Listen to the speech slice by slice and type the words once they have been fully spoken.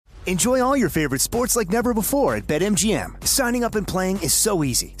Enjoy all your favorite sports like never before at BetMGM. Signing up and playing is so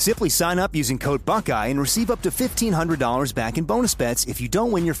easy. Simply sign up using code Buckeye and receive up to $1,500 back in bonus bets if you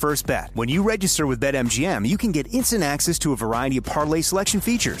don't win your first bet. When you register with BetMGM, you can get instant access to a variety of parlay selection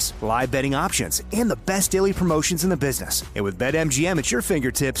features, live betting options, and the best daily promotions in the business. And with BetMGM at your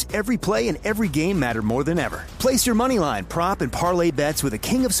fingertips, every play and every game matter more than ever. Place your moneyline, prop, and parlay bets with the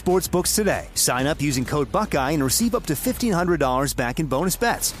king of sportsbooks today. Sign up using code Buckeye and receive up to $1,500 back in bonus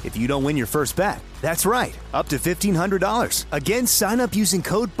bets if you don't win your first bet. That's right, up to $1,500. Again, sign up using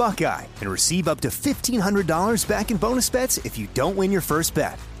code Buckeye and receive up to $1,500 back in bonus bets if you don't win your first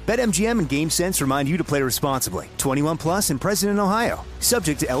bet. BetMGM and GameSense remind you to play responsibly. 21 plus and present in Ohio.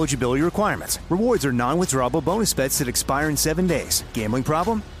 Subject to eligibility requirements. Rewards are non-withdrawable bonus bets that expire in 7 days. Gambling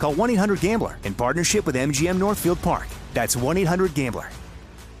problem? Call 1-800-GAMBLER in partnership with MGM Northfield Park. That's 1-800-GAMBLER.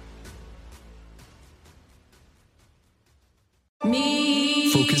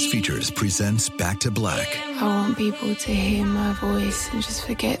 Focus Features presents Back to Black. I want people to hear my voice and just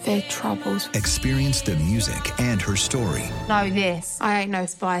forget their troubles. Experience the music and her story. Know this, I ain't no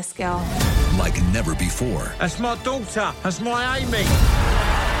Spice Girl. Like never before. That's my daughter. That's my Amy.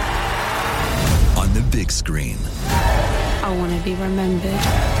 On the big screen. I want to be remembered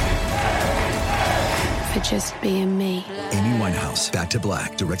for just being me. Amy Winehouse, Back to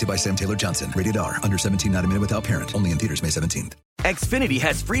Black, directed by Sam Taylor Johnson. Rated R, under 17, not a minute without parent. Only in theaters May 17th. Xfinity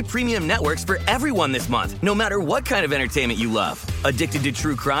has free premium networks for everyone this month, no matter what kind of entertainment you love. Addicted to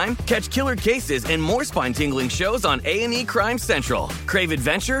true crime? Catch killer cases and more spine-tingling shows on A&E Crime Central. Crave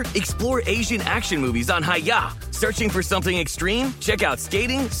adventure? Explore Asian action movies on Hi-YAH. Searching for something extreme? Check out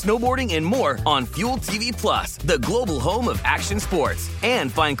skating, snowboarding, and more on Fuel TV Plus, the global home of action sports.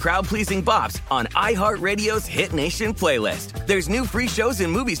 And find crowd-pleasing bops on iHeartRadio's Hit Nation playlist. There's new free shows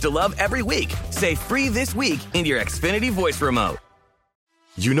and movies to love every week. Say free this week in your Xfinity voice remote.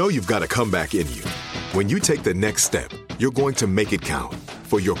 You know you've got a comeback in you. When you take the next step, you're going to make it count.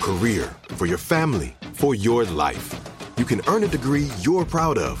 For your career, for your family, for your life. You can earn a degree you're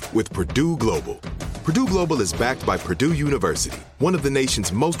proud of with Purdue Global. Purdue Global is backed by Purdue University, one of the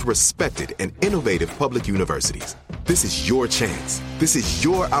nation's most respected and innovative public universities. This is your chance. This is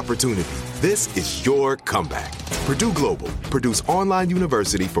your opportunity. This is your comeback. Purdue Global, Purdue's online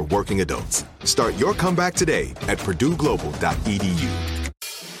university for working adults. Start your comeback today at purdueglobal.edu.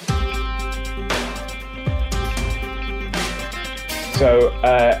 So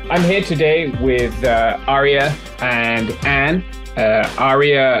I'm here today with Aria and Anne.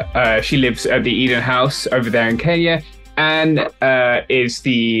 Aria, she lives at the Eden House over there in Kenya. Anne is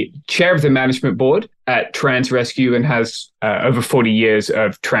the chair of the management board at Trans Rescue and has over 40 years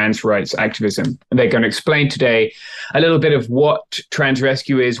of trans rights activism. And they're going to explain today a little bit of what Trans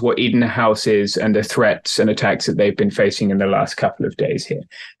Rescue is, what Eden House is, and the threats and attacks that they've been facing in the last couple of days here.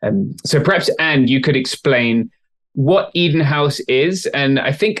 So perhaps, Anne, you could explain what Eden House is. And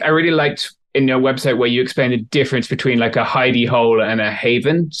I think I really liked in your website where you explained the difference between like a hidey hole and a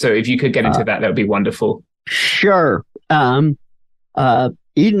haven. So if you could get into that would be wonderful. Sure. Eden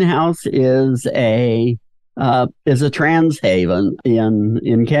House is a trans haven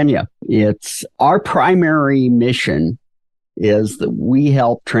in Kenya. It's our primary mission is that we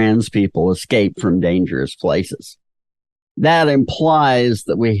help trans people escape from dangerous places. That implies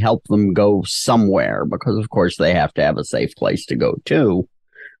that we help them go somewhere because, of course, they have to have a safe place to go to,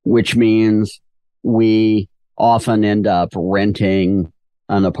 which means we often end up renting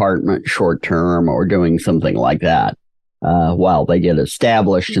an apartment short term or doing something like that while they get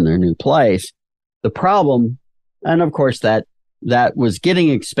established in their new place. The problem, and of course, that was getting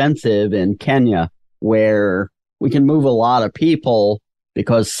expensive in Kenya, where we can move a lot of people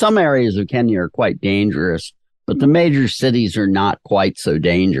because some areas of Kenya are quite dangerous. But the major cities are not quite so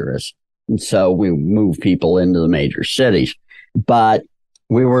dangerous. And so we move people into the major cities. But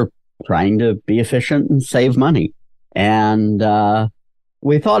we were trying to be efficient and save money. And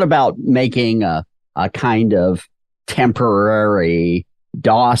we thought about making a kind of temporary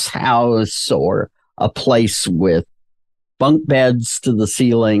DOS house or a place with bunk beds to the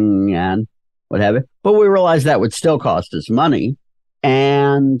ceiling and what have you. But we realized that would still cost us money.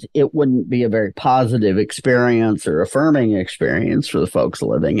 And it wouldn't be a very positive experience or affirming experience for the folks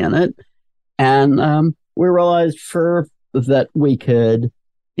living in it. And we realized that we could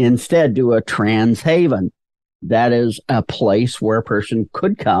instead do a trans haven. That is a place where a person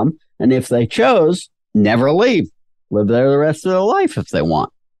could come and if they chose, never leave, live there the rest of their life if they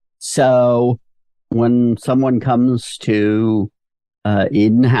want. So when someone comes to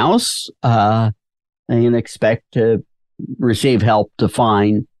Eden House, they can expect to receive help to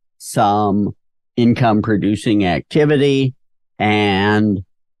find some income producing activity and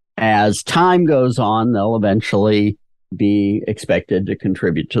as time goes on, they'll eventually be expected to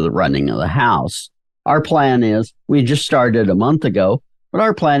contribute to the running of the house. Our plan is, we just started a month ago, but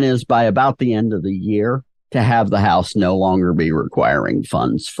our plan is by about the end of the year to have the house no longer be requiring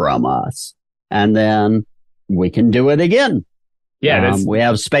funds from us. And then we can do it again. Yeah, we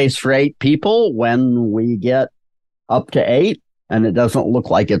have space for 8 people. When we get up to 8 and it doesn't look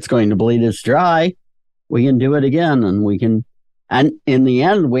like it's going to bleed us dry, we can do it again. And in the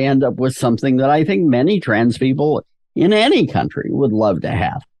end, we end up with something that I think many trans people in any country would love to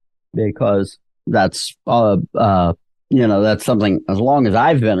have, because that's, that's something, as long as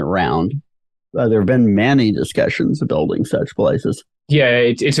I've been around, there have been many discussions of building such places. Yeah,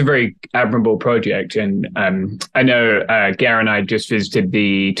 it's a very admirable project. And I know Gare and I just visited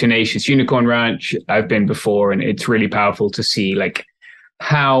the Tenacious Unicorn Ranch. I've been before, and it's really powerful to see like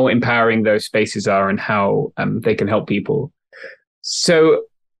how empowering those spaces are and how they can help people. So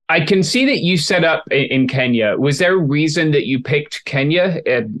I can see that you set up in Kenya. Was there a reason that you picked Kenya?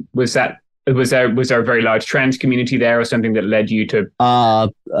 Was there a very large trans community there, or something that led you to?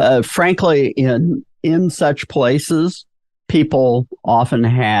 Frankly, in such places, people often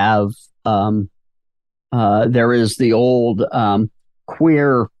have, there is the old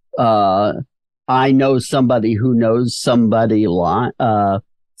queer, I know somebody who knows somebody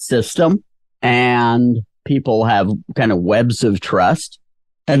system, and people have kind of webs of trust.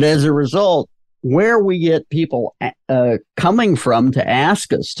 And as a result, where we get people coming from to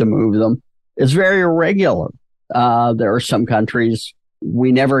ask us to move them is very irregular. There are some countries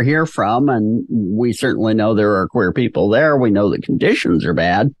we never hear from, and we certainly know there are queer people there. We know the conditions are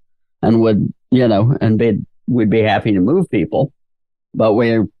bad, and we'd be happy to move people, but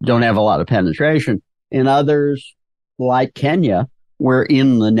we don't have a lot of penetration. In others, like Kenya, we're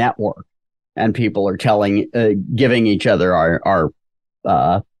in the network, and people are giving each other our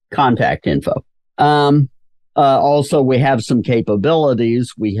contact info. Also, we have some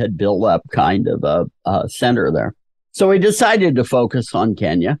capabilities. We had built up kind of a center there. So we decided to focus on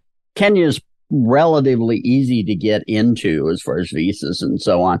Kenya. Kenya is relatively easy to get into as far as visas and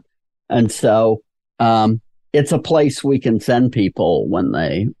so on. And so it's a place we can send people when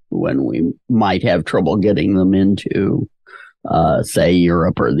we might have trouble getting them into, say,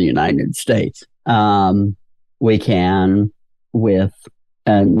 Europe or the United States. We can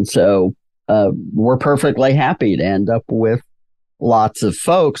and so we're perfectly happy to end up with lots of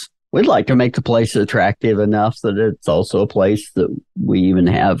folks. We'd like to make the place attractive enough that it's also a place that we even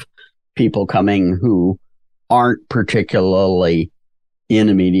have people coming who aren't particularly in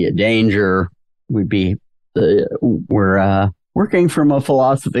immediate danger. We're working from a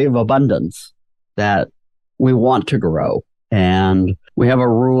philosophy of abundance, that we want to grow. And we have a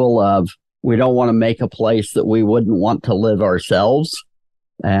rule of, we don't want to make a place that we wouldn't want to live ourselves.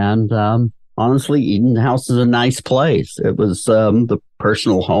 And honestly, Eden House is a nice place. It was the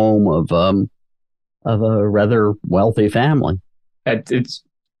personal home of a rather wealthy family. It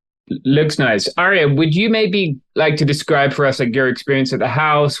looks nice. Aria, would you maybe like to describe for us like your experience at the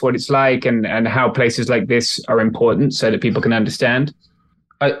house, what it's like, and how places like this are important so that people can understand?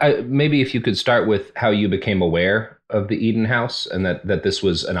 Maybe if you could start with how you became aware of the Eden House and that this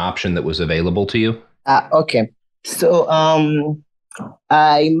was an option that was available to you. Okay. So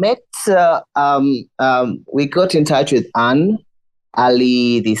I met, we got in touch with Anne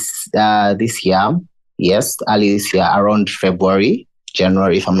early this year. Yes, early this year, around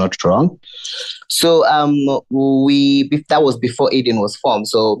January, if I'm not wrong. So that was before Eden was formed.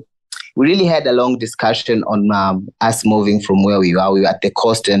 So we really had a long discussion on us moving from where we were. We were at the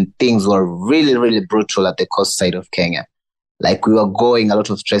coast, and things were really, really brutal at the coast side of Kenya. Like, we were going a lot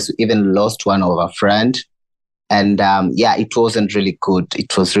of stress. We even lost one of our friends. And it wasn't really good.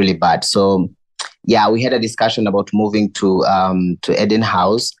 It was really bad. So we had a discussion about moving to Eden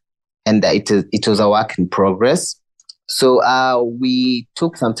House, and it was a work in progress. So we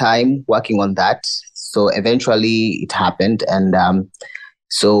took some time working on that. So eventually it happened, and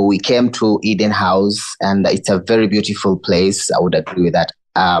so we came to Eden House, and it's a very beautiful place. I would agree with that.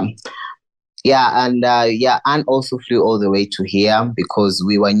 Anne also flew all the way to here because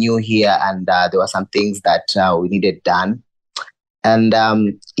we were new here, and there were some things that we needed done. And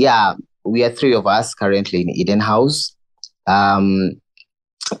we are 3 of us currently in Eden House.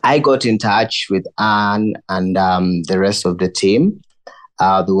 I got in touch with Anne and the rest of the team.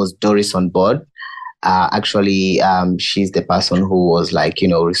 There was Doris on board. Actually, she's the person who was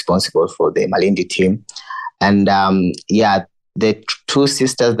responsible for the Malindi team. And the 2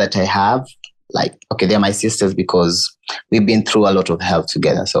 sisters that I have, they're my sisters because we've been through a lot of help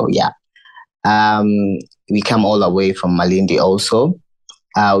together. So we come all the way from Malindi also.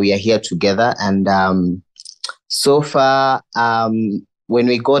 we are here together. And so far, when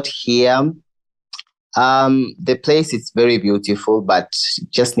we got here, the place is very beautiful, but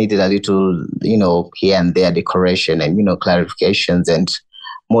just needed a little, here and there decoration and, clarifications and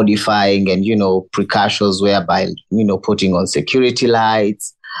modifying and, precautions whereby, putting on security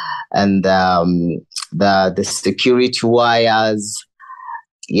lights and the security wires.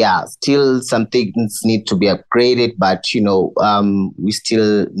 Yeah, still some things need to be upgraded, but, we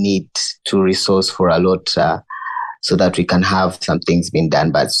still need to resource for a lot so that we can have some things being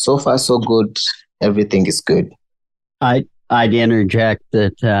done. But so far, so good. Everything is good. I'd interject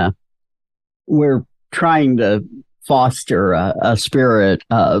that we're trying to foster a spirit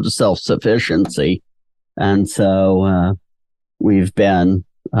of self-sufficiency. And so we've been,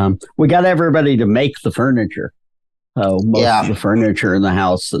 we got everybody to make the furniture. Most of the furniture in the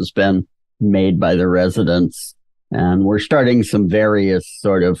house has been made by the residents. And we're starting some various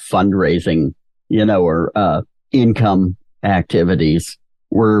sort of fundraising, or income activities.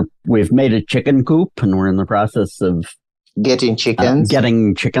 We've made a chicken coop, and we're in the process of getting chickens.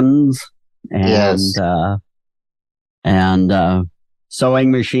 And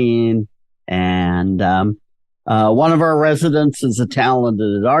sewing machine. And one of our residents is a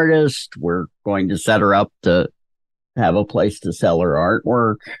talented artist. We're going to set her up to have a place to sell her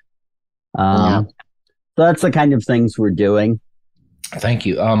artwork. So that's the kind of things we're doing. Thank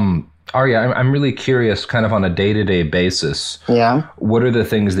you. Arya, I'm really curious, kind of on a day-to-day basis. Yeah. What are the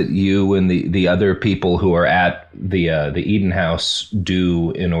things that you and the other people who are at the Eden House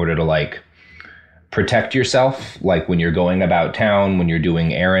do in order to protect yourself? Like when you're going about town, when you're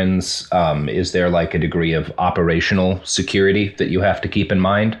doing errands, is there a degree of operational security that you have to keep in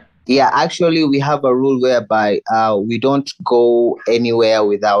mind? Yeah, actually, we have a rule whereby we don't go anywhere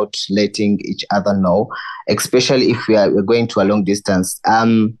without letting each other know, especially if we're going to a long distance.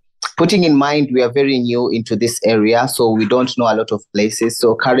 Putting in mind, we are very new into this area, so we don't know a lot of places.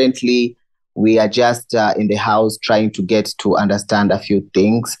 So currently, we are just in the house trying to get to understand a few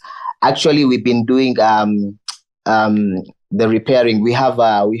things. Actually, we've been doing the repairing. We have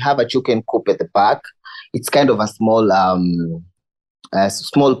a chicken coop at the back. It's kind of a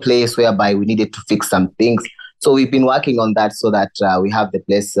small place whereby we needed to fix some things. So we've been working on that so that we have the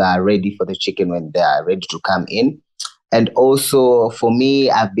place ready for the chicken when they are ready to come in. And also for me,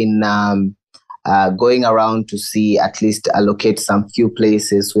 I've been going around to see, at least allocate some few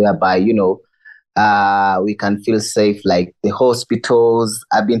places whereby, we can feel safe, like the hospitals.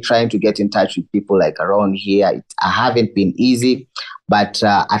 I've been trying to get in touch with people around here. I haven't been easy, but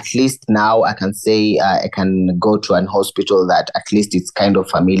at least now I can say I can go to an hospital that at least it's kind of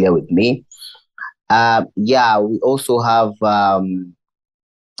familiar with me. We also have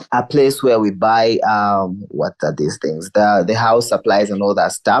a place where we buy, what are these things? The house supplies and all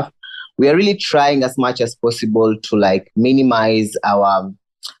that stuff. We are really trying as much as possible to minimize our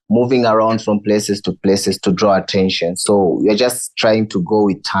moving around from places to draw attention. So we're just trying to go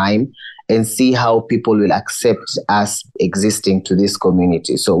with time and see how people will accept us existing to this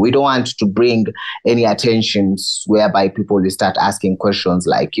community. So we don't want to bring any attentions whereby people will start asking questions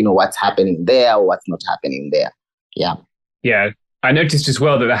like, what's happening there or what's not happening there. Yeah. Yeah. I noticed as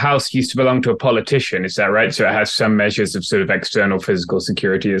well that the house used to belong to a politician. Is that right? So it has some measures of sort of external physical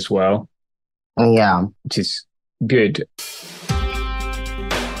security as well. Yeah. Which is good.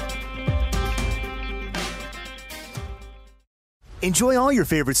 Enjoy all your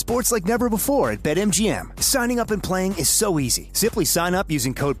favorite sports like never before at BetMGM. Signing up and playing is so easy. Simply sign up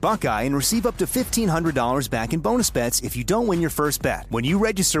using code Buckeye and receive up to $1,500 back in bonus bets if you don't win your first bet. When you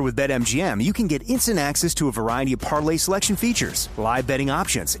register with BetMGM, you can get instant access to a variety of parlay selection features, live betting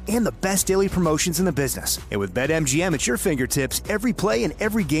options, and the best daily promotions in the business. And with BetMGM at your fingertips, every play and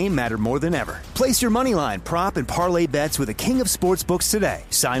every game matter more than ever. Place your moneyline, prop, and parlay bets with the king of sportsbooks today.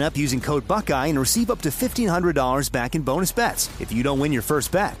 Sign up using code Buckeye and receive up to $1,500 back in bonus bets if you don't win your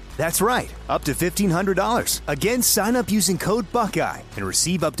first bet. That's right, up to $1,500. Again, sign up using code Buckeye and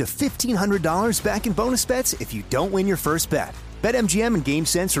receive up to $1,500 back in bonus bets if you don't win your first bet. BetMGM and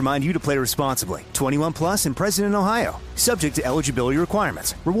GameSense remind you to play responsibly. 21 plus and present in Ohio. Subject to eligibility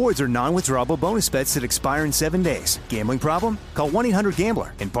requirements. Rewards are non-withdrawable bonus bets that expire in 7 days. Gambling problem? Call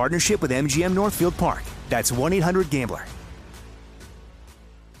 1-800-GAMBLER in partnership with MGM Northfield Park. That's 1-800-GAMBLER.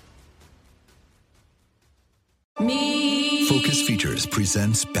 Focus Features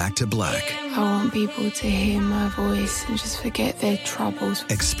presents Back to Black. I want people to hear my voice and just forget their troubles.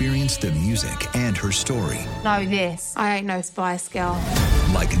 Experience the music and her story. Know this. I ain't no Spice Girl.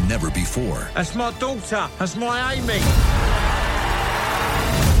 Like never before. That's my daughter. That's my Amy.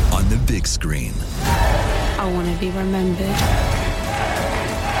 On the big screen. I want to be remembered.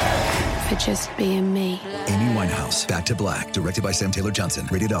 for just being me. Amy Winehouse, Back to Black, directed by Sam Taylor Johnson.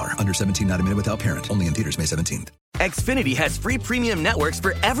 Rated R, under 17, not a minute without parent. Only in theaters May 17th. Xfinity has free premium networks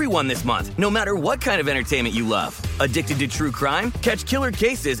for everyone this month, no matter what kind of entertainment you love. Addicted to true crime? Catch killer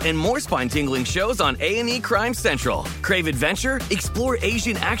cases and more spine-tingling shows on A&E Crime Central. Crave adventure? Explore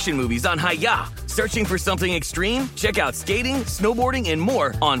Asian action movies on Hi-YAH. Searching for something extreme? Check out skating, snowboarding, and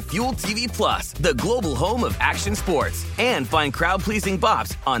more on Fuel TV Plus, the global home of action sports. And find crowd-pleasing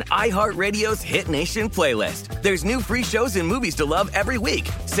bops on iHeartRadio's Hit Nation playlist. There's new free shows and movies to love every week.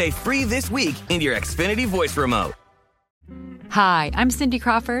 Say free this week in your Xfinity voice remote. Hi, I'm Cindy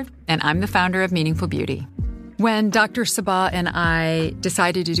Crawford, and I'm the founder of Meaningful Beauty. When Dr. Sabah and I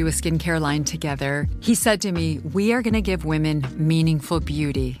decided to do a skincare line together, he said to me, we are going to give women meaningful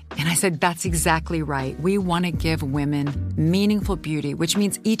beauty. And I said, that's exactly right. We want to give women meaningful beauty, which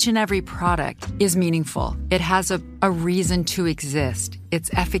means each and every product is meaningful. It has a reason to exist. It's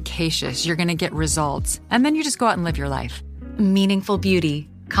efficacious. You're going to get results. And then you just go out and live your life. Meaningful Beauty.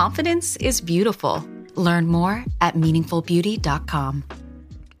 Confidence is beautiful. Learn more at meaningfulbeauty.com.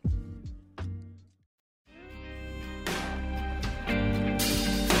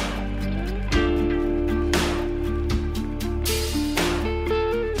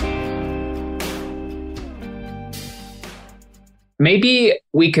 Maybe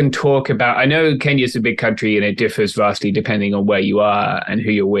we can talk about, I know Kenya's a big country and it differs vastly depending on where you are and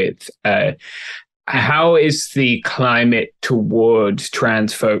who you're with. How is the climate towards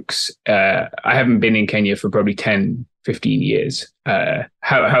trans folks? I haven't been in Kenya for probably 10, 15 years.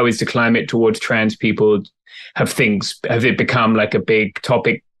 How is the climate towards trans people? Have it become like a big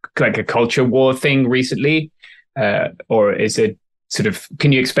topic, like a culture war thing recently? Or is it sort of,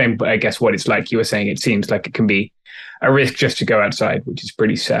 can you explain, I guess, what it's like? You were saying it seems like it can be a risk just to go outside, which is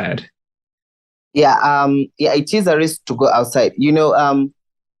pretty sad. Yeah, it is a risk to go outside.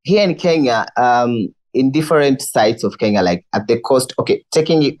 Here in Kenya, in different sites of Kenya, like at the coast,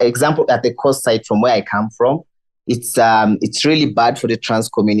 taking example at the coast side from where I come from, it's really bad for the trans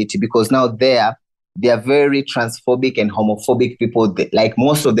community because now they are very transphobic and homophobic people. Like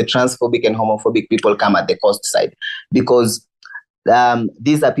most of the transphobic and homophobic people come at the coast side because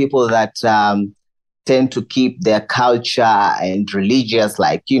these are people that tend to keep their culture and religious,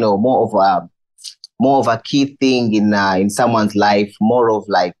 more of a key thing in someone's life, more of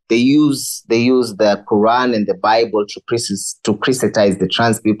like they use the Quran and the Bible to criticize the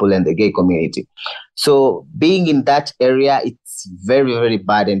trans people and the gay community. So being in that area, it's very, very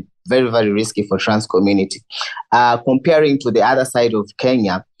bad and very, very risky for trans community. Comparing to the other side of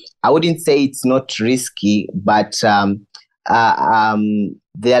Kenya, I wouldn't say it's not risky, but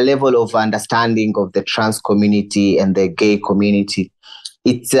their level of understanding of the trans community and the gay community,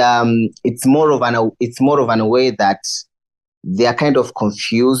 it's more of an way that they are kind of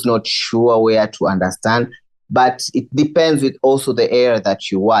confused, not sure where to understand. But it depends with also the area that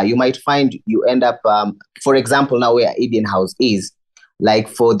you are. You might find you end up, for example, now where Eden House is, like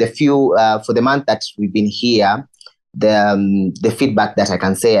for the month that we've been here, the feedback that I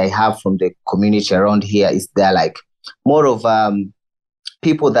can say I have from the community around here is they're like more of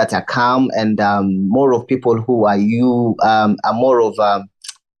people that are calm and more of people who are more of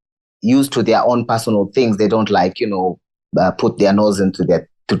used to their own personal things. They don't put their nose into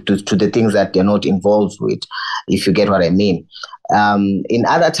to the things that they're not involved with, if you get what I mean. In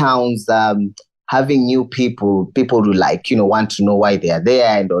other towns, having new people who want to know why they are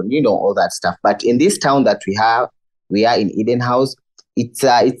there and all that stuff. But in this town that we are in Eden House,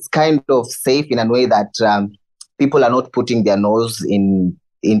 it's kind of safe in a way that people are not putting their nose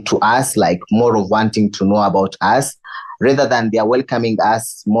into us, like more of wanting to know about us, rather than they are welcoming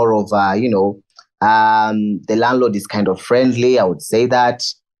us more of, the landlord is kind of friendly, I would say that.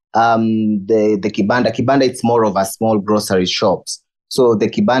 The Kibanda, it's more of a small grocery shops. So the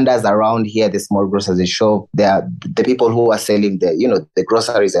Kibandas around here, the small grocery shop, they are the people who are selling the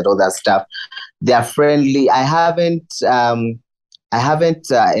groceries and all that stuff. They are friendly. I haven't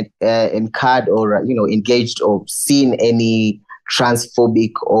incurred or engaged or seen any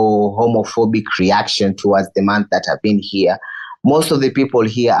transphobic or homophobic reaction towards the month that I've been here. Most of the people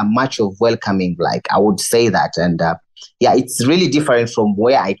here are much of welcoming, like I would say that. And it's really different from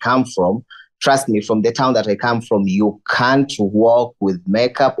where I come from. Trust me, from the town that I come from, you can't walk with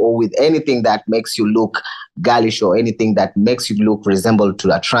makeup or with anything that makes you look girlish or anything that makes you look resemble to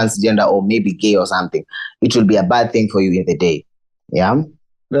a transgender or maybe gay or something. It will be a bad thing for you in the day. Yeah.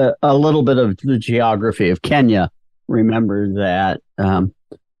 A little bit of the geography of Kenya. Remember that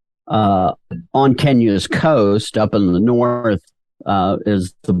on Kenya's coast, up in the north,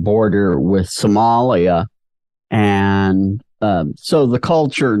 is the border with Somalia, and So the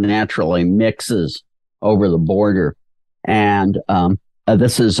culture naturally mixes over the border. And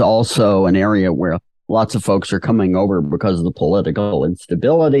this is also an area where lots of folks are coming over because of the political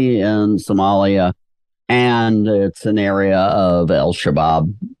instability in Somalia. And it's an area of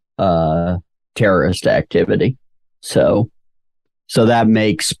al-Shabaab terrorist activity. So that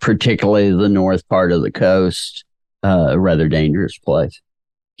makes particularly the north part of the coast a rather dangerous place.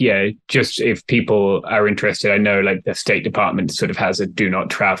 Yeah, just if people are interested, I know like the State Department sort of has a do not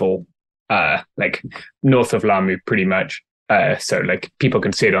travel like north of Lamu pretty much. So like people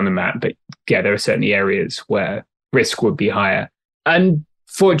can see it on the map, but yeah, there are certainly areas where risk would be higher.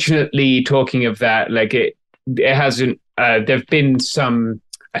 Unfortunately, talking of that, like it hasn't, there've been some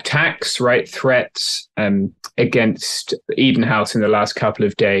attacks, right? Threats against Eden House in the last couple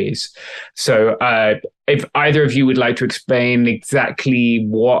of days. So if either of you would like to explain exactly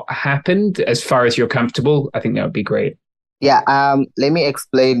what happened as far as you're comfortable, I think that would be great. Yeah, let me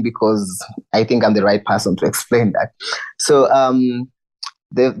explain because I think I'm the right person to explain that. So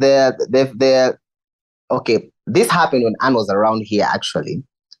okay, this happened when Anne was around here, actually.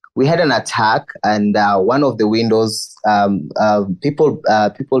 We had an attack, and one of the windows, people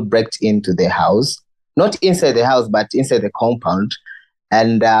breaked into the house, not inside the house, but inside the compound.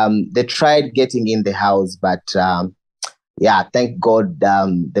 And they tried getting in the house, but yeah, thank God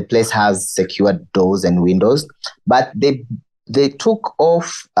the place has secured doors and windows. But they took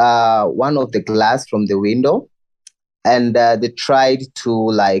off one of the glass from the window, and they tried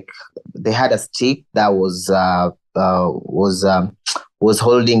to they had a stick that was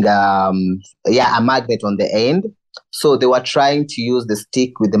holding a magnet on the end. So they were trying to use the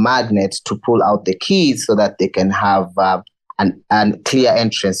stick with the magnet to pull out the keys so that they can have an clear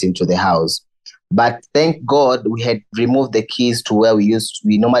entrance into the house. But thank God we had removed the keys to where we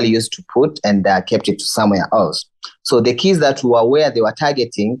normally used to put and kept it to somewhere else. So the keys that were where they were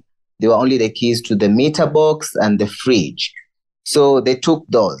targeting, they were only the keys to the meter box and the fridge. So they took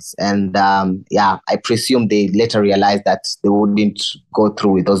those, and I presume they later realized that they wouldn't go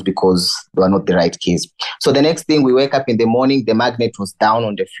through with those because they were not the right keys. So the next thing, we wake up in the morning, the magnet was down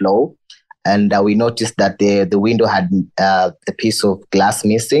on the floor, and we noticed that the window had a piece of glass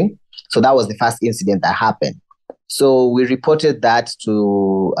missing. So that was the first incident that happened. So we reported that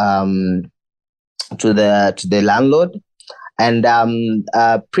to the landlord, and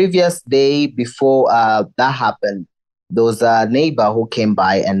previous day before that happened, there was a neighbor who came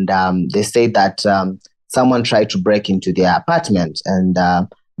by, and they said that someone tried to break into their apartment, and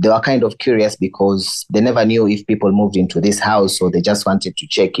they were kind of curious because they never knew if people moved into this house, so they just wanted to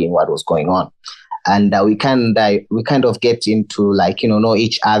check in what was going on. And we kind of get into know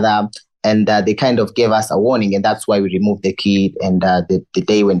each other, and they kind of gave us a warning, and that's why we removed the key. And the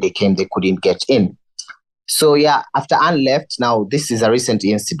day when they came, they couldn't get in. So yeah, after Anne left, now this is a recent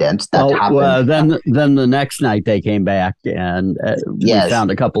incident that happened. Well, then the next night they came back, and we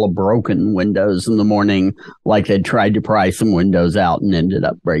found a couple of broken windows in the morning, like they'd tried to pry some windows out and ended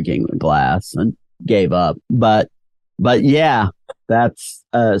up breaking the glass and gave up. But yeah, that's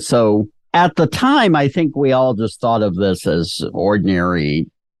so at the time, I think we all just thought of this as ordinary,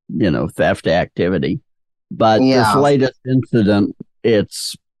 theft activity. But this latest incident,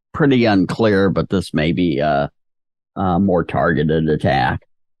 it's pretty unclear, but this may be a more targeted attack.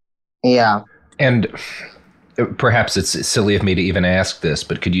 Yeah. And perhaps it's silly of me to even ask this,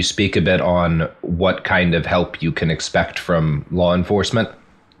 but could you speak a bit on what kind of help you can expect from law enforcement,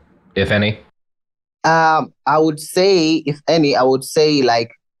 if any? I would say, if any,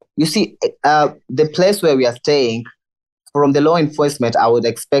 you see, the place where we are staying, from the law enforcement, I would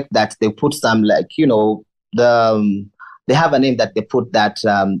expect that they put some, they have a name that they put that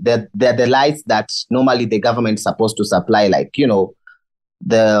they're the lights that normally the government is supposed to supply, what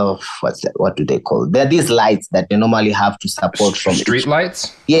do they call? They're these lights that they normally have to support from street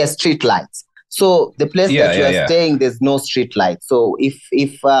lights? Yes, street lights. So the place that you are staying, there's no street light. So if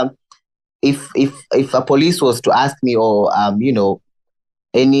a police was to ask me, or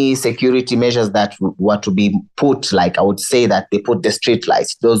any security measures that were to be put, I would say that they put the street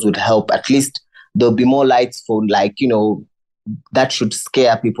lights. Those would help. At least there'll be more lights for that should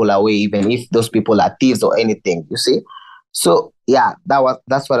scare people away, even if those people are thieves or anything, you see? So yeah,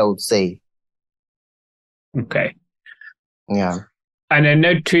 that's what I would say. Okay. Yeah. And I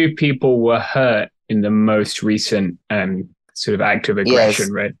know 2 people were hurt in the most recent sort of act of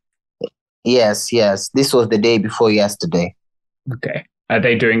aggression, right? Yes. This was the day before yesterday. Okay. Are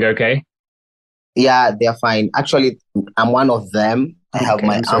they doing okay? Yeah, they're fine. Actually, I'm one of them. I have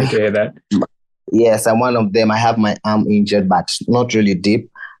my arm. Sorry to hear that. Yes, I'm one of them. I have my arm injured, but not really deep.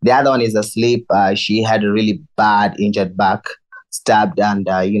 The other one is asleep. She had a really bad injured back, stabbed, and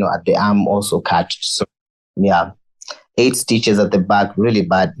at the arm also cut. So yeah, 8 stitches at the back, really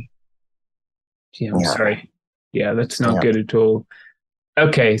bad. Yeah, I'm sorry. Yeah, that's not good at all.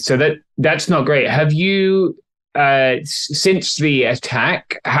 Okay, so that's not great. Have you, since the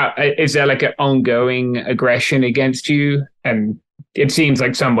attack, is there like an ongoing aggression against you? And it seems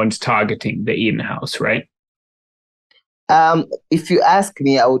like someone's targeting the Eden House, right? If you ask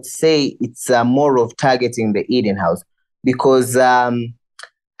me, I would say it's more of targeting the Eden House because I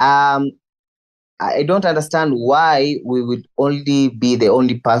don't understand why we would only be the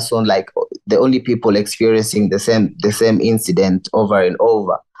only person, like the only people experiencing the same incident over and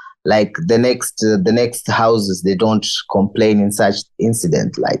over. Like the next houses, they don't complain in such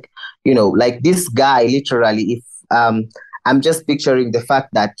incident. Like, like this guy, literally, if I'm just picturing the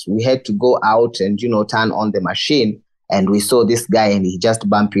fact that we had to go out and, turn on the machine and we saw this guy and he just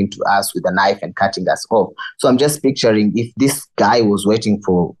bumped into us with a knife and cutting us off. So I'm just picturing if this guy was waiting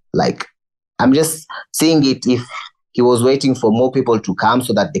for, like, I'm just seeing it if he was waiting for more people to come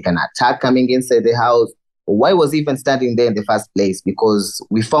so that they can attack coming inside the house. Why was he even standing there in the first place? Because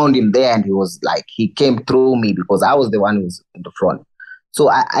we found him there and he was like, he came through me because I was the one who was in the front. So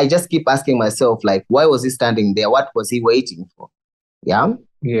I just keep asking myself, like, why was he standing there? What was he waiting for? Yeah?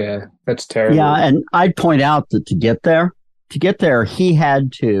 Yeah, that's terrible. Yeah, and I'd point out that to get there, he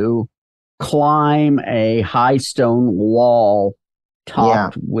had to climb a high stone wall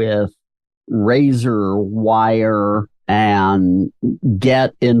topped with razor wire and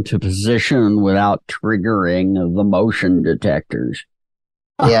get into position without triggering the motion detectors.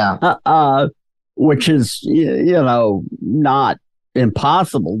 Yeah. Which is, not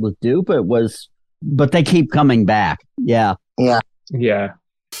impossible to do, but they keep coming back. Yeah. Yeah. Yeah.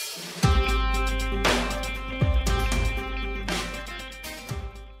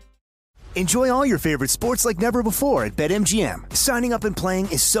 Enjoy all your favorite sports like never before at BetMGM. Signing up and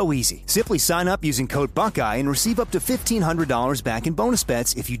playing is so easy. Simply sign up using code Buckeye and receive up to $1,500 back in bonus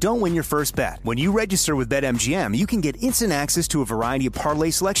bets if you don't win your first bet. When you register with BetMGM, you can get instant access to a variety of parlay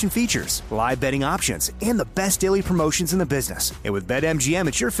selection features, live betting options, and the best daily promotions in the business. And with BetMGM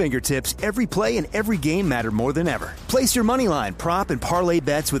at your fingertips, every play and every game matter more than ever. Place your moneyline, prop, and parlay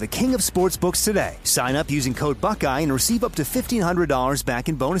bets with the king of sportsbooks today. Sign up using code Buckeye and receive up to $1,500 back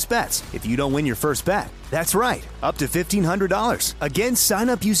in bonus bets if you don't win your first bet. That's right, up to $1,500. Again, sign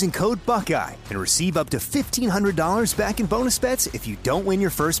up using code Buckeye and receive up to $1,500 back in bonus bets if you don't win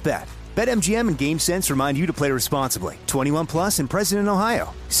your first bet. BetMGM and GameSense remind you to play responsibly. 21 plus and present in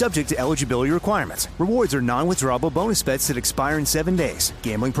Ohio. Subject to eligibility requirements. Rewards are non-withdrawable bonus bets that expire in 7 days.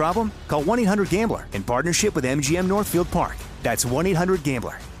 Gambling problem? Call 1-800-GAMBLER in partnership with MGM Northfield Park. That's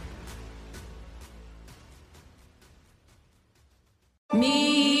 1-800-GAMBLER.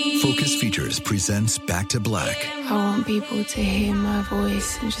 Focus Features presents Back to Black. I want people to hear my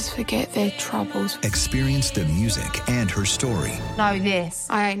voice and just forget their troubles. Experience the music and her story. Know this,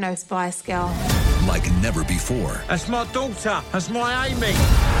 I ain't no Spice Girl. Like never before. That's my daughter. That's my Amy.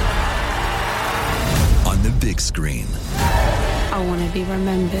 On the big screen. I want to be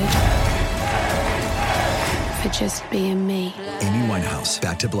remembered for just being me. Amy Winehouse,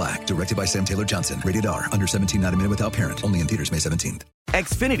 Back to Black, directed by Sam Taylor Johnson. Rated R, under 17, not a minute without parent. Only in theaters May 17th.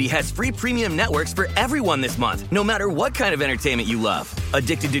 Xfinity has free premium networks for everyone this month, no matter what kind of entertainment you love.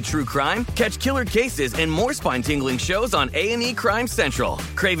 Addicted to true crime? Catch killer cases and more spine-tingling shows on A&E Crime Central.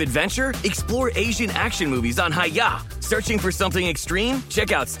 Crave adventure? Explore Asian action movies on Hi-YAH. Searching for something extreme?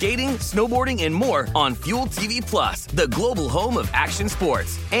 Check out skating, snowboarding, and more on Fuel TV Plus, the global home of action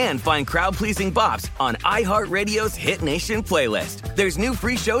sports. And find crowd-pleasing bops on iHeartRadio's Hit Nation playlist. There's new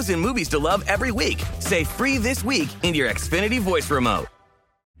free shows and movies to love every week. Say free this week in your Xfinity voice remote.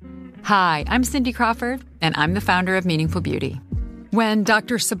 Hi, I'm Cindy Crawford, and I'm the founder of Meaningful Beauty. When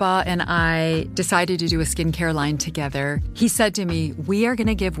Dr. Sabah and I decided to do a skincare line together, he said to me, we are going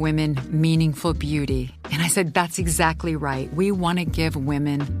to give women meaningful beauty. And I said, that's exactly right. We want to give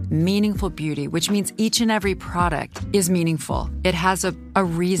women meaningful beauty, which means each and every product is meaningful. It has a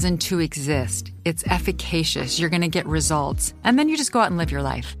reason to exist. It's efficacious. You're going to get results. And then you just go out and live your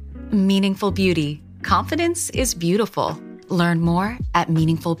life. Meaningful Beauty. Confidence is beautiful. Learn more at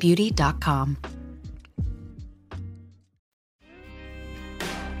meaningfulbeauty.com.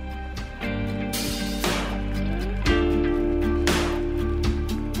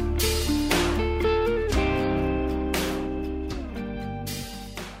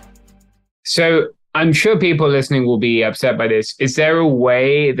 So I'm sure people listening will be upset by this. Is there a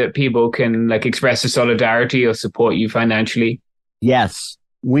way that people can express a solidarity or support you financially? Yes.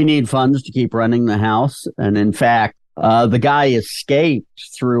 We need funds to keep running the house. And in fact, The guy escaped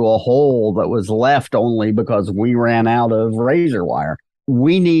through a hole that was left only because we ran out of razor wire.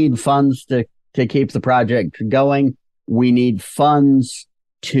 We need funds to keep the project going. We need funds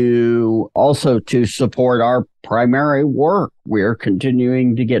to support our primary work. We're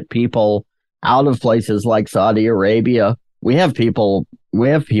continuing to get people out of places like Saudi Arabia. We have people who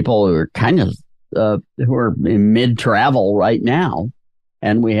are kind of who are in mid-travel right now,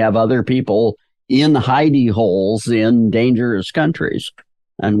 and we have other people in hidey holes in dangerous countries,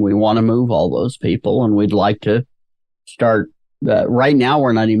 and we want to move all those people. And we'd like to start. Right now,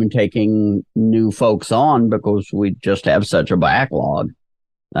 we're not even taking new folks on because we just have such a backlog.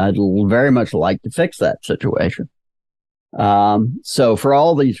 I'd very much like to fix that situation. So for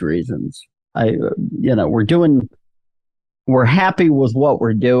all these reasons, we're happy with what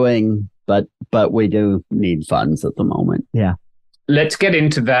we're doing, but we do need funds at the moment. Yeah. Let's get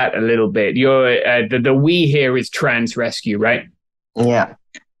into that a little bit. The we here is Trans Rescue, right? Yeah.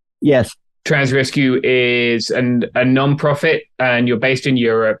 Yes. Trans Rescue is a non-profit, and you're based in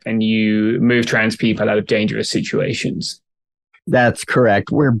Europe, and you move trans people out of dangerous situations. That's correct.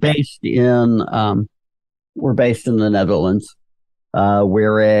 We're based in the Netherlands.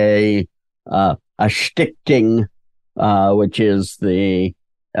 We're a stichting, which is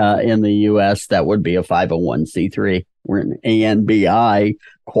in the U.S. that would be a 501c3. We're an ANBI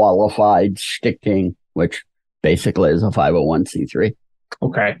qualified stichting, which basically is a 501c3.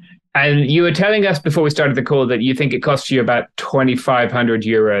 Okay. And you were telling us before we started the call that you think it costs you about 2,500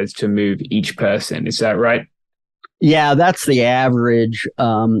 euros to move each person. Is that right? Yeah, that's the average.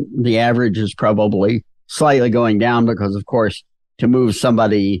 The average is probably slightly going down because, of course, to move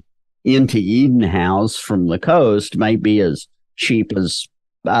somebody into Eden House from the coast might be as cheap as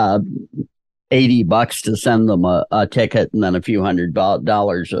 $80 to send them a ticket, and then a few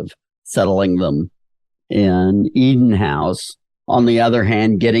 $100 of settling them in Eden House. On the other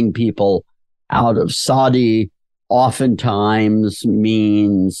hand, getting people out of Saudi oftentimes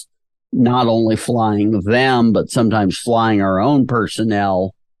means not only flying them, but sometimes flying our own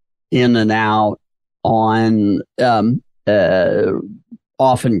personnel in and out on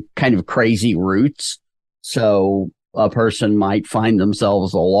often kind of crazy routes. So a person might find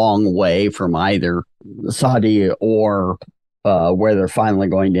themselves a long way from either Saudi or where they're finally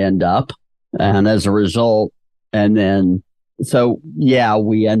going to end up. And as a result, we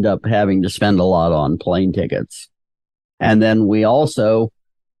end up having to spend a lot on plane tickets. And then we also,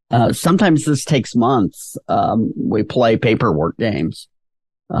 sometimes this takes months. We play paperwork games.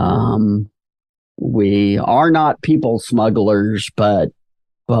 We are not people smugglers, but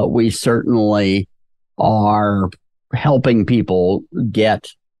we certainly are helping people get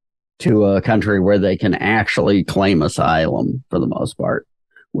to a country where they can actually claim asylum for the most part,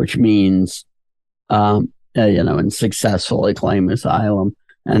 which means, and successfully claim asylum.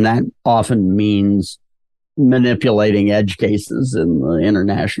 And that often means manipulating edge cases in the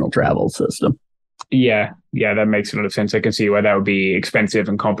international travel system. Yeah, that makes a lot of sense. I can see why that would be expensive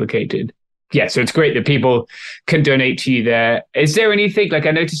and complicated. Yeah, so it's great that people can donate to you there. Is there anything, I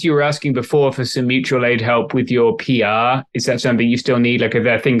noticed you were asking before for some mutual aid help with your PR. Is that something you still need? Are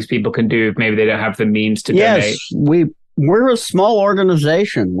there things people can do if maybe they don't have the means to donate? Yes, we're a small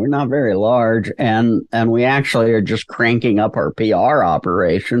organization. We're not very large, and we actually are just cranking up our PR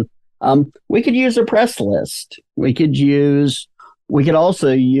operation. We could use a press list. We could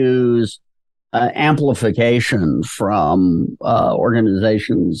also use amplification from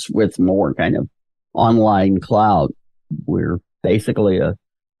organizations with more kind of online clout. We're basically a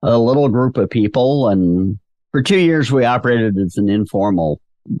little group of people, and for 2 years we operated as an informal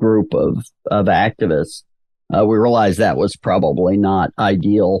group of activists. We realized that was probably not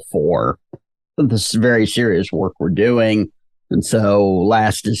ideal for this very serious work we're doing. And so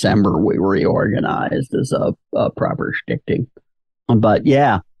last December, we reorganized as a proper stichting. But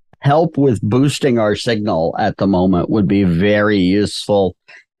yeah, help with boosting our signal at the moment would be very useful.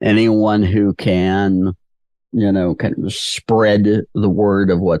 Anyone who can, kind of spread the word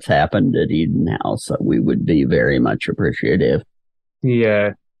of what's happened at Eden House, we would be very much appreciative.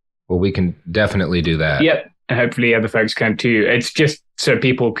 Yeah. Well, we can definitely do that. Yep. Hopefully other folks can too. It's just so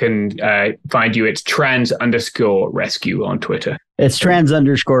people can find you. It's trans_rescue on Twitter. It's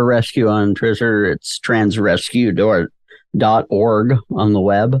trans_rescue on Twitter. It's transrescue.org on the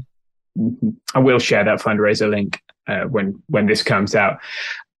web. Mm-hmm. I will share that fundraiser link when this comes out.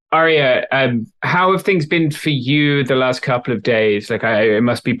 Aria, how have things been for you the last couple of days? It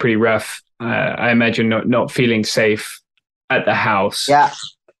must be pretty rough. I imagine not feeling safe at the house. Yeah.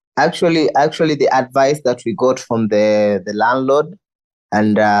 Actually, the advice that we got from the landlord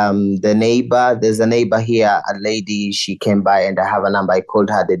And there's a neighbor here, a lady, she came by and I have a number. I called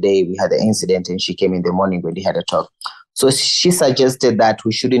her the day we had the incident and she came in the morning when we had a talk. So she suggested that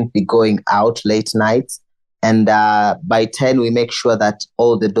we shouldn't be going out late nights. And by 10, we make sure that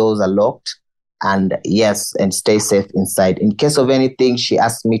all the doors are locked and stay safe inside. In case of anything, she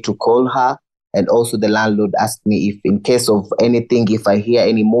asked me to call her. And also the landlord asked me if in case of anything, if I hear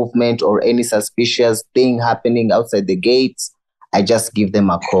any movement or any suspicious thing happening outside the gates, I just give them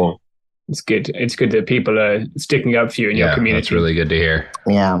a call. It's good. It's good that people are sticking up for you in your community. That's really good to hear.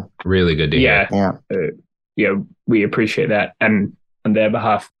 Yeah. Really good to hear. Yeah. We appreciate that. And on their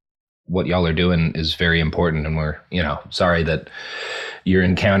behalf. What y'all are doing is very important. And we're, sorry that you're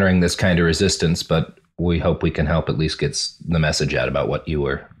encountering this kind of resistance, but we hope we can help at least get the message out about what you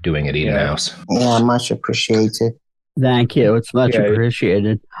were doing at Eden House. Yeah, much appreciated. Thank you. It's much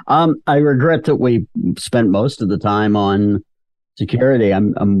appreciated. I regret that we spent most of the time on security.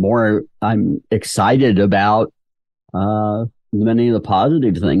 I'm excited about many of the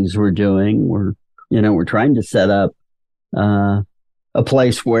positive things we're doing. We're trying to set up a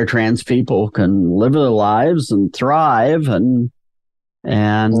place where trans people can live their lives and thrive and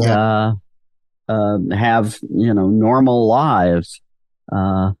have normal lives.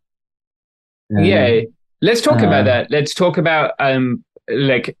 Let's talk about that. Let's talk about how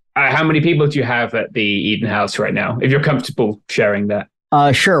many people do you have at the Eden House right now? If you're comfortable sharing that.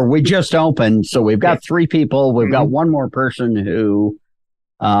 Sure. We just opened, so we've got 3 people. We've got one more person who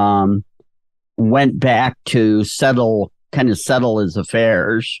went back to settle his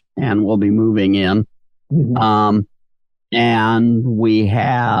affairs, and will be moving in. And we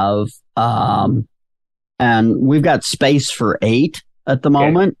have and we've got space for 8 at the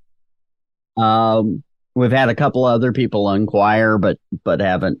moment. We've had a couple other people inquire, but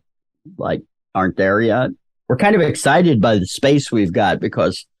aren't there yet. We're kind of excited by the space we've got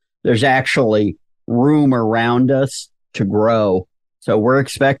because there's actually room around us to grow. So we're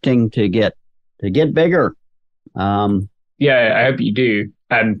expecting to get bigger. I hope you do.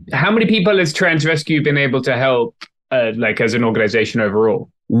 How many people has Trans Rescue been able to help, as an organization overall?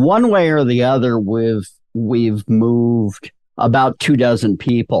 One way or the other, we've moved about 24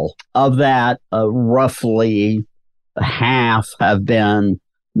 people. Of that, roughly half have been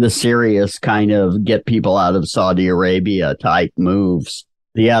the serious kind of get people out of Saudi Arabia type moves.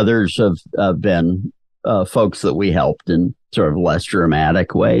 The others have been folks that we helped in sort of less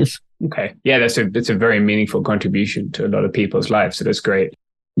dramatic ways. Okay. Yeah, that's a very meaningful contribution to a lot of people's lives. So that's great.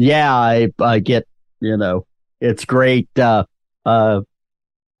 Yeah, I get, it's great.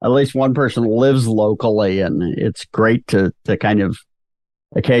 At least one person lives locally, and it's great to kind of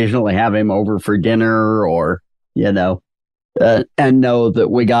occasionally have him over for dinner or, and know that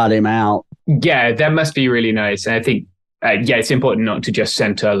we got him out. Yeah, that must be really nice. And I think, it's important not to just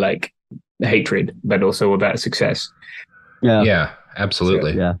center hatred, but also about success. Yeah,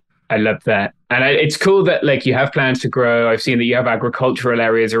 absolutely. So, yeah. I love that. And it's cool that you have plans to grow. I've seen that you have agricultural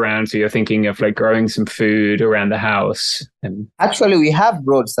areas around. So you're thinking of growing some food around the house. And actually, we have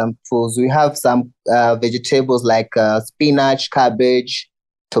brought some foods. We have some vegetables like spinach, cabbage,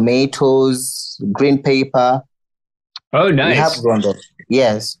 tomatoes, green pepper. Oh, nice. We have grown them.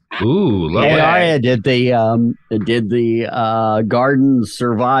 Yes. Ooh, lovely. Hey, Arya, did the gardens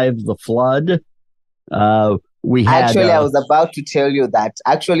survive the flood? I was about to tell you that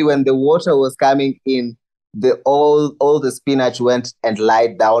actually when the water was coming in, all the spinach went and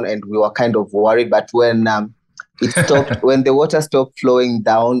lied down, and we were kind of worried. But when it stopped, when the water stopped flowing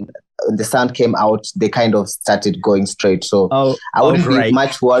down, the sun came out, they kind of started going straight. So I wouldn't be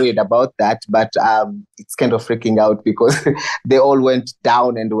much worried about that, but it's kind of freaking out because they all went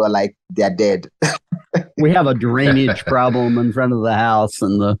down and were like, they're dead. We have a drainage problem in front of the house,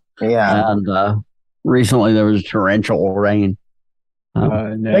 and recently there was torrential rain.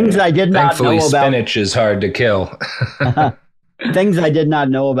 Things I did not know about. Spinach is hard to kill. Things I did not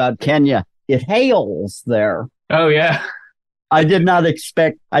know about Kenya. It hails there. Oh, yeah. I did not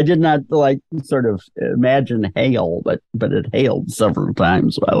sort of imagine hail, but it hailed several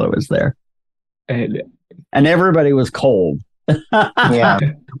times while I was there. And everybody was cold. Yeah.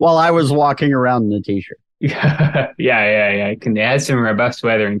 While I was walking around in a t-shirt. Yeah. It has some robust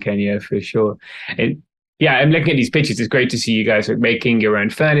weather in Kenya for sure. I'm looking at these pictures. It's great to see you guys making your own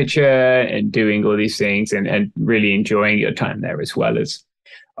furniture and doing all these things and really enjoying your time there, as well as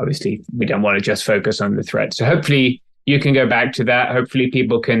obviously we don't want to just focus on the threat. So hopefully you can go back to that. Hopefully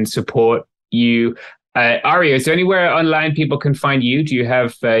people can support you. Arya, is there anywhere online people can find you? Do you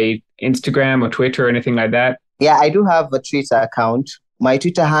have a Instagram or Twitter or anything like that? Yeah, I do have a Twitter account. My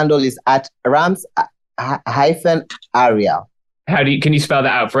Twitter handle is at Rams-Arya. Can you spell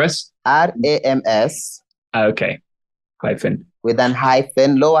that out for us? RAMS. Okay. Hyphen. With an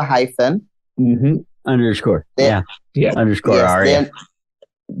hyphen, lower hyphen. Mm-hmm. Underscore. Then, yeah. Underscore yes, Aria.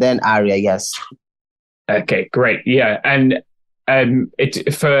 Then Aria, yes. Okay, great. Yeah. And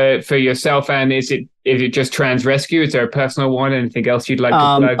it's for yourself, and is it just Trans Rescue? Is there a personal one? Anything else you'd like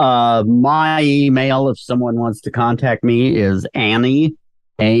to plug? My email, if someone wants to contact me, is Annie,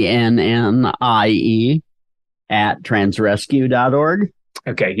 ANNIE, @transrescue.org.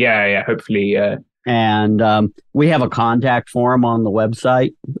 Okay. Yeah. Hopefully. And we have a contact form on the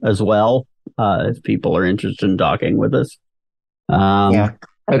website as well, if people are interested in talking with us. Yeah.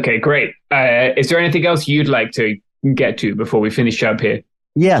 Okay, great. Is there anything else you'd like to get to before we finish up here?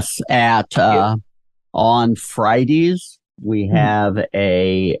 Yes. On Fridays, we have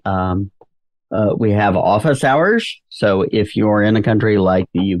we have office hours. So if you're in a country like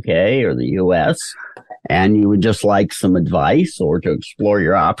the UK or the US and you would just like some advice or to explore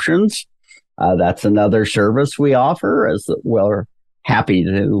your options, that's another service we offer, as we're happy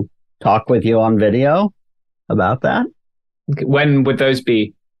to talk with you on video about that. When would those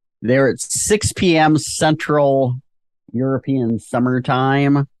be? They're at 6 p.m. Central European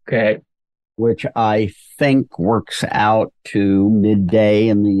Summertime. Okay. Which I think works out to midday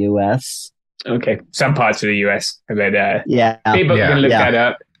in the U.S. Okay. Some parts of the U.S. But, yeah. People can look that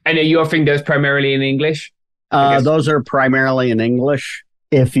up. And are you offering those primarily in English? Those are primarily in English.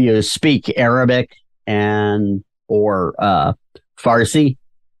 If you speak Arabic or Farsi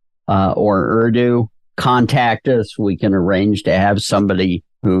or Urdu, contact us. We can arrange to have somebody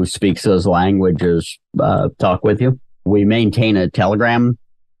who speaks those languages talk with you. We maintain a Telegram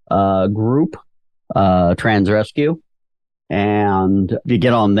group, Trans Rescue. And if you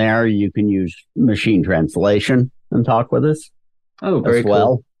get on there, you can use machine translation and talk with us. Oh, very well.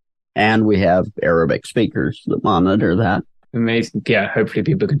 cool. And we have Arabic speakers that monitor that. Amazing. Yeah, hopefully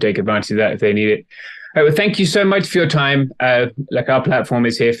people can take advantage of that if they need it. All right, well, thank you so much for your time. Our platform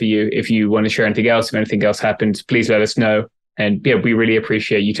is here for you. If you want to share anything else, if anything else happens, please let us know. And yeah, we really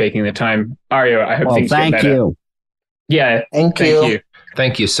appreciate you taking the time. Aria, I hope things get better. Thank you. Yeah. Thank you.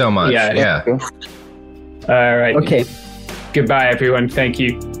 Thank you so much. Yeah. All right. Okay. Goodbye, everyone. Thank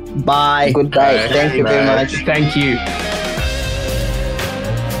you. Bye. Goodbye. Thank you very much. Thank you.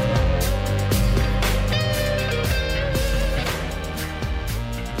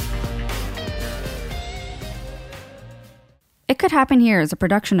 It Could Happen Here is a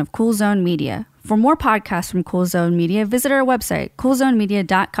production of Cool Zone Media. For more podcasts from Cool Zone Media, visit our website,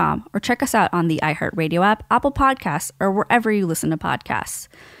 coolzonemedia.com, or check us out on the iHeartRadio app, Apple Podcasts, or wherever you listen to podcasts.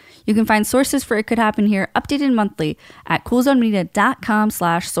 You can find sources for It Could Happen Here updated monthly at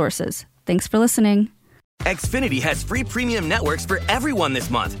coolzonemedia.com/sources. Thanks for listening. Xfinity has free premium networks for everyone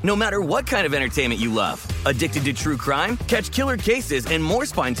this month, no matter what kind of entertainment you love. Addicted to true crime? Catch killer cases and more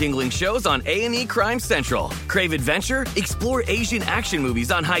spine-tingling shows on A&E Crime Central. Crave adventure? Explore Asian action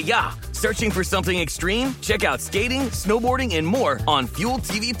movies on Hi-Ya. Searching for something extreme? Check out skating, snowboarding, and more on Fuel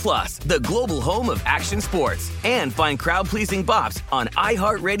TV Plus, the global home of action sports. And find crowd-pleasing bops on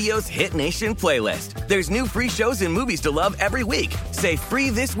iHeartRadio's Hit Nation playlist. There's new free shows and movies to love every week. Say free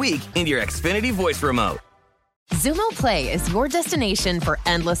this week in your Xfinity voice remote. Xumo Play is your destination for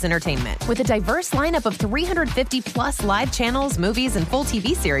endless entertainment. With a diverse lineup of 350 plus live channels, movies, and full TV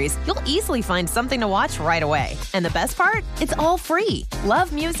series, you'll easily find something to watch right away. And the best part? It's all free.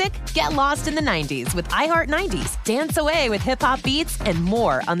 Love music? Get lost in the 90s with iHeart 90s. Dance away with hip-hop beats and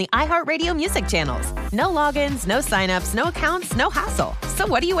more on the iHeartRadio music channels. No logins, no signups, no accounts, no hassle. So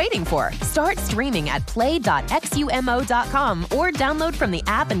what are you waiting for? Start streaming at play.xumo.com or download from the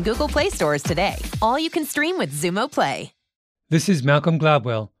app and Google Play stores today. All you can stream with Xumo Play. This is Malcolm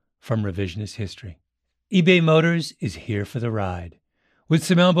Gladwell from Revisionist History. eBay Motors is here for the ride. With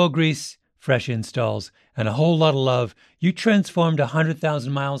some elbow grease, fresh installs, and a whole lot of love, you transformed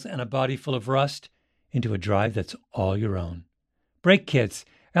 100,000 miles and a body full of rust into a drive that's all your own. Brake kits,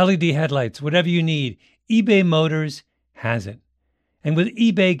 LED headlights, whatever you need, eBay Motors has it. And with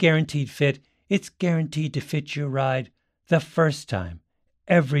eBay Guaranteed Fit, it's guaranteed to fit your ride the first time,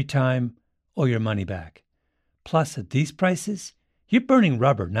 every time, or your money back. Plus, at these prices, you're burning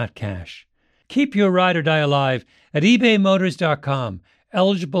rubber, not cash. Keep your ride or die alive at ebaymotors.com.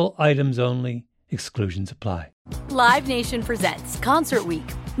 Eligible items only. Exclusions apply. Live Nation presents Concert Week.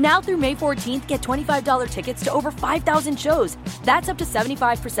 Now through May 14th, get $25 tickets to over 5,000 shows. That's up to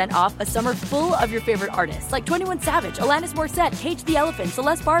 75% off a summer full of your favorite artists like 21 Savage, Alanis Morissette, Cage the Elephant,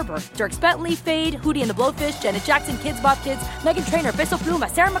 Celeste Barber, Dierks Bentley, Fade, Hootie and the Blowfish, Janet Jackson, Kidz Bop Kids, Meghan Trainor, Peso Pluma,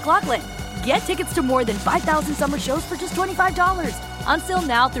 Sarah McLachlan. Get tickets to more than 5,000 summer shows for just $25. Until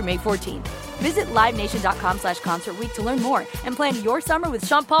now through May 14th. Visit LiveNation.com/Concert Week to learn more and plan your summer with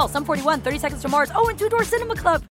Sean Paul, Sum 41, 30 Seconds to Mars, and Two Door Cinema Club.